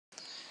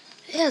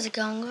Hey, how's it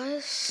going,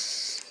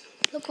 guys?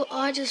 Look what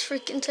I just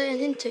freaking turned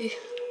into.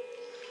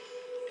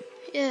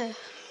 Yeah.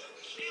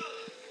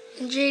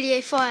 In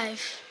GTA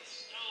 5,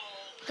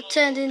 I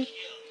turned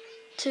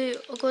into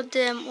a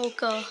goddamn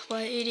orca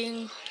by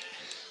eating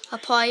a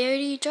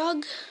peyote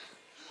drug.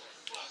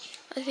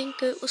 I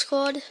think it was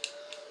called.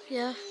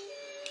 Yeah.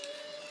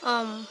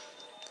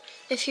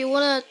 If you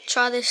wanna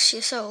try this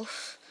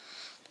yourself,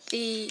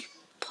 the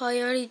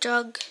peyote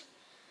drug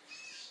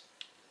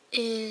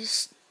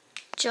is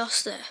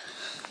just there.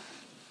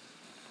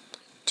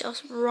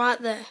 Just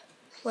right there,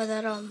 where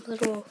that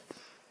little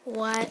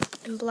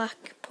white and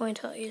black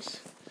pointer is.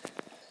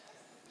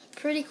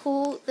 Pretty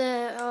cool.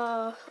 There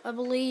are, I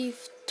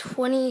believe,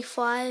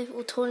 25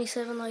 or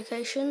 27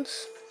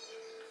 locations.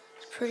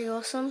 It's pretty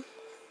awesome.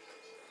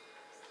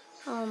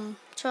 Trying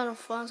to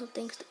find some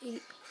things to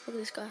eat. Look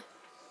at this guy.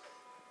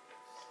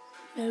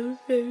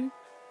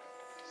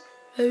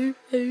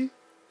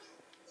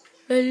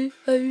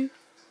 It's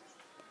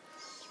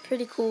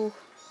pretty cool.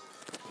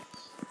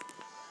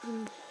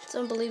 It's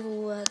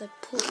unbelievable they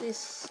put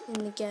this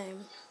in the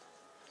game.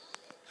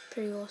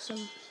 Pretty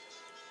awesome.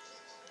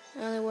 It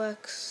only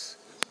works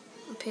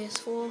on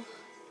ps4.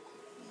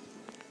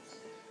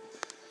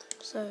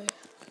 So,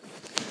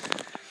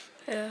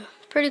 yeah,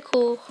 pretty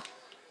cool.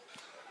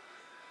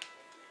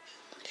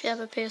 If you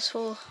have a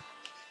ps4,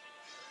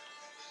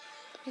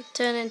 you can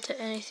turn into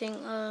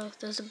anything.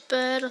 There's a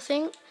bird, I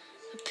think,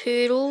 a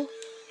poodle. You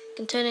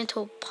can turn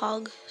into a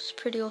pug. It's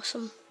pretty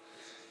awesome.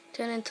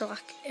 Turn into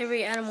like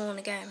every animal in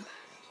the game.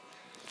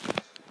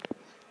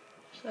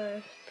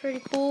 So, pretty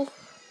cool.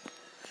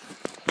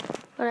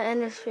 I'm gonna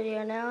end this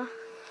video now,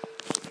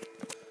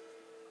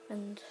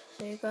 and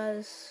see you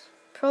guys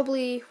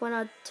probably when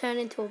I turn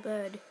into a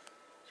bird.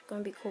 It's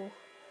gonna be cool.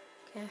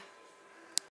 Okay.